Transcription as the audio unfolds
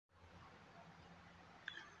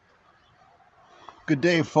Good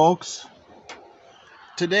day, folks.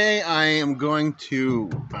 Today I am going to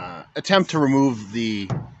attempt to remove the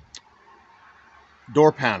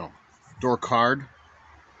door panel, door card,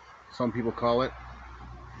 some people call it.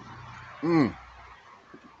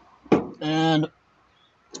 And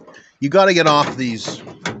you got to get off these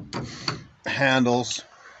handles.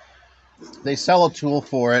 They sell a tool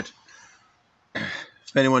for it.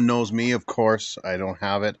 If anyone knows me, of course, I don't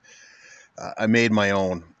have it. I made my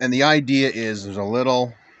own. And the idea is there's a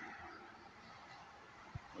little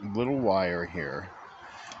wire here,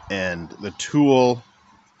 and the tool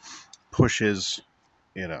pushes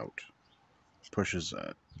it out, pushes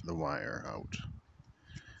the wire out,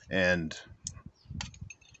 and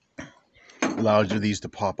allows these to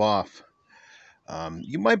pop off.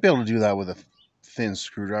 You might be able to do that with a thin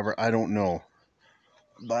screwdriver. I don't know,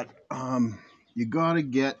 but you gotta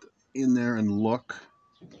get in there and look.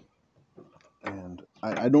 And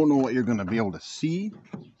I don't know what you're gonna be able to see,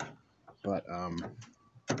 but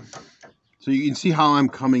so you can see how I'm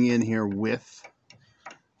coming in here with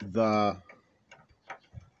the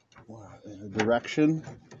direction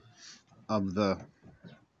of the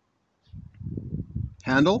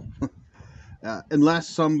handle, unless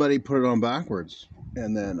somebody put it on backwards,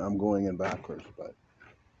 and then I'm going in backwards, but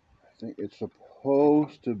I think it's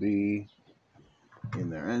supposed to be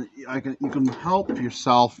in there. And you can help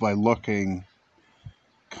yourself by looking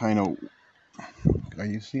kind of, are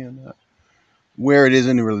you seeing that? Where it is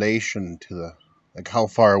in relation to the, like how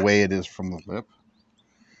far away it is from the lip.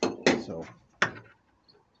 So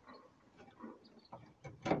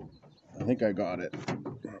I think I got it.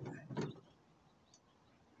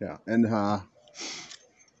 Yeah, and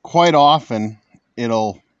quite often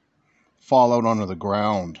it'll fall out onto the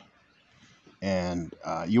ground, and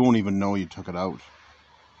you won't even know you took it out.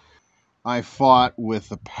 I fought with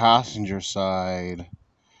the passenger side.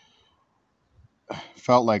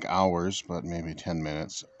 Felt like hours, but maybe 10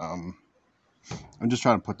 minutes. I'm just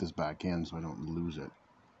trying to put this back in so I don't lose it.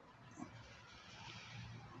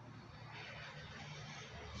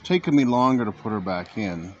 It's taken me longer to put her back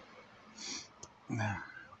in.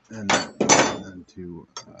 And to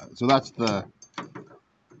so that's the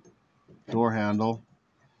door handle.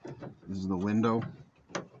 This is the window.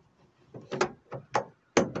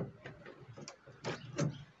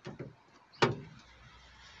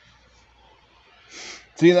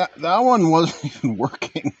 See, that one wasn't even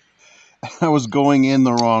working. I was going in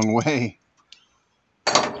the wrong way.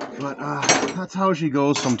 But that's how she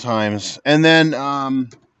goes sometimes. And then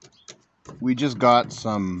we just got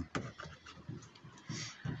some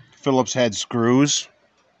Phillips head screws.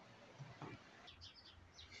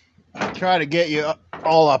 Try to get you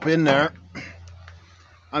all up in there.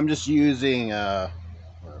 I'm just using where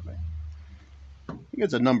am I think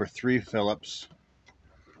it's a number 3 Phillips.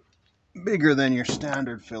 Bigger than your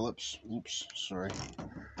standard Phillips. Oops, sorry.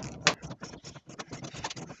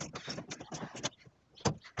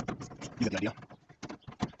 You get the idea.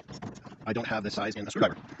 I don't have the size in the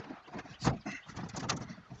screwdriver.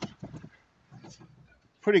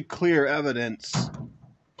 Pretty clear evidence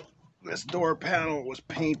this door panel was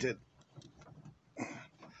painted.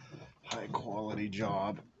 High quality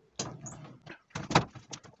job.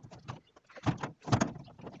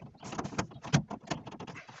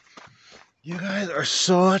 You guys are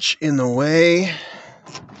so much in the way.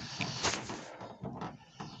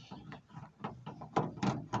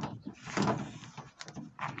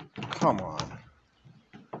 Come on.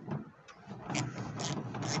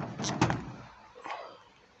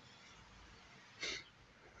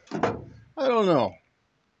 I don't know.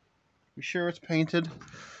 You sure it's painted?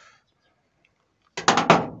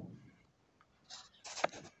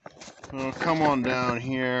 Oh, come on down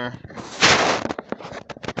here.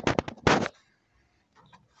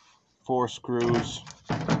 4 screws.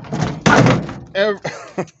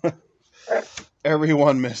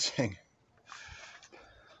 Everyone missing.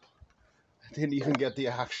 I didn't even get the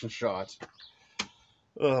action shot.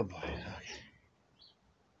 Oh boy. Okay.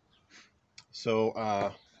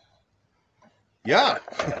 So, yeah.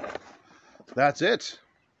 That's it.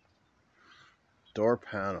 Door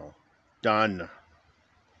panel. Done.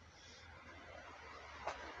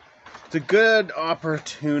 It's a good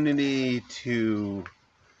opportunity to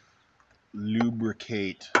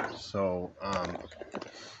lubricate. So I'm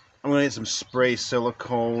gonna get some spray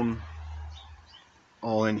silicone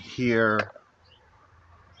all in here.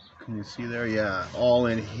 Can you see there? Yeah, all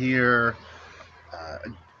in here,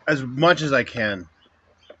 as much as I can.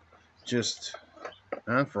 Just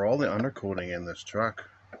for all the undercoating in this truck,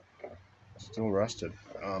 still rusted.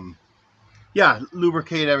 Yeah,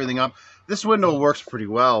 lubricate everything up. This window works pretty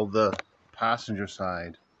well. The passenger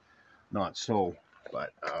side, not so.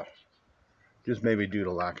 but just maybe due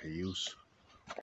to lack of use.